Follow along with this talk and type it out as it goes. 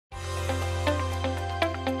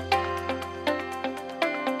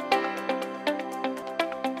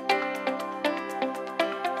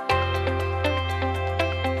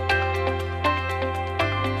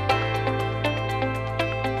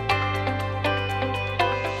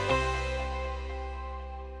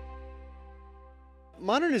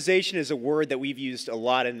Modernization is a word that we've used a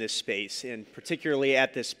lot in this space, and particularly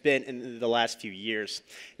at this bit in the last few years.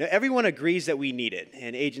 Now, everyone agrees that we need it,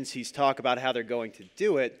 and agencies talk about how they're going to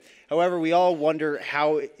do it. However, we all wonder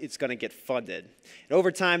how it's going to get funded. And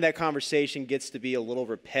over time, that conversation gets to be a little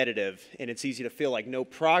repetitive, and it's easy to feel like no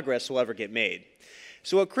progress will ever get made.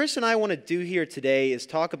 So what Chris and I want to do here today is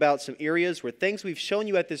talk about some areas where things we've shown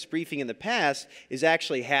you at this briefing in the past is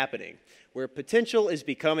actually happening, where potential is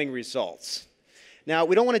becoming results. Now,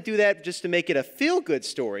 we don't want to do that just to make it a feel-good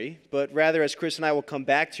story, but rather, as Chris and I will come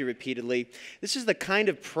back to repeatedly, this is the kind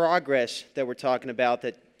of progress that we're talking about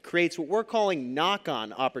that creates what we're calling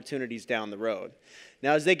knock-on opportunities down the road.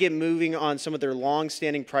 Now, as they get moving on some of their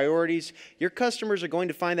long-standing priorities, your customers are going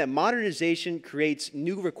to find that modernization creates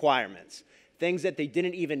new requirements, things that they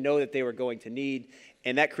didn't even know that they were going to need,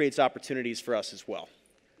 and that creates opportunities for us as well.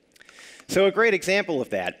 So a great example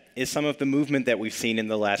of that is some of the movement that we've seen in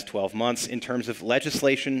the last 12 months in terms of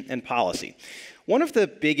legislation and policy. One of the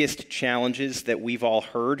biggest challenges that we've all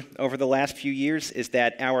heard over the last few years is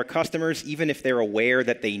that our customers, even if they're aware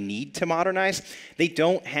that they need to modernize, they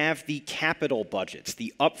don't have the capital budgets,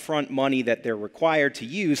 the upfront money that they're required to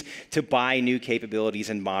use to buy new capabilities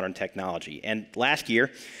and modern technology. And last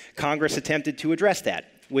year, Congress attempted to address that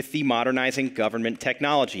with the Modernizing Government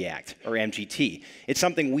Technology Act, or MGT. It's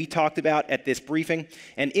something we talked about at this briefing,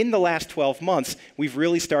 and in the last 12 months, we've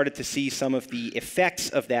really started to see some of the effects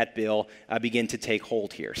of that bill begin to take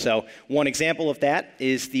hold here. So one example of that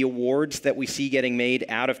is the awards that we see getting made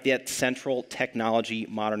out of that Central Technology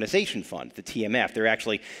Modernization Fund, the TMF. There are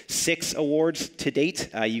actually 6 awards to date.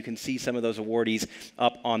 You can see some of those awardees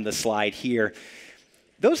up on the slide here.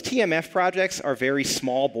 Those TMF projects are very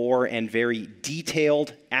small bore and very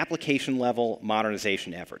detailed application level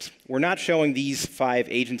modernization efforts. We're not showing these 5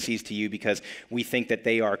 agencies to you because we think that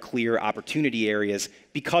they are clear opportunity areas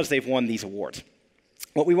because they've won these awards.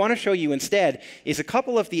 What we want to show you instead is a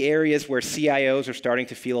couple of the areas where CIOs are starting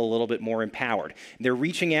to feel a little bit more empowered. They're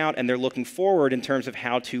reaching out and they're looking forward in terms of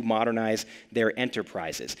how to modernize their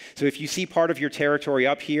enterprises. So if you see part of your territory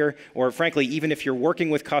up here, or frankly, even if you're working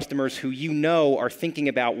with customers who you know are thinking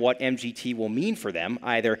about what MGT will mean for them,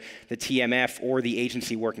 either the TMF or the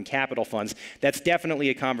agency working capital funds, that's definitely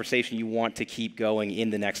a conversation you want to keep going in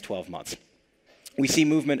the next 12 months. We see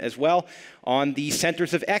movement as well on the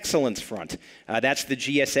Centers of Excellence front. That's the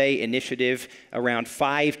GSA initiative around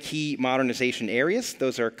 5 key modernization areas.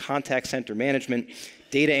 Those are contact center management,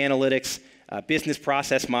 data analytics, business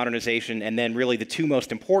process modernization, and then really the 2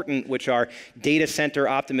 most important, which are data center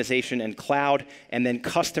optimization and cloud, and then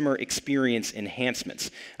customer experience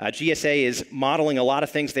enhancements. GSA is modeling a lot of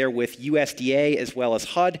things there with USDA as well as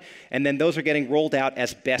HUD, and then those are getting rolled out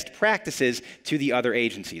as best practices to the other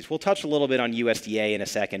agencies. We'll touch a little bit on USDA in a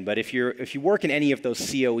second, but if you work in any of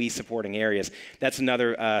those COE supporting areas, that's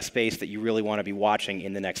another space that you really want to be watching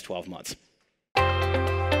in the next 12 months.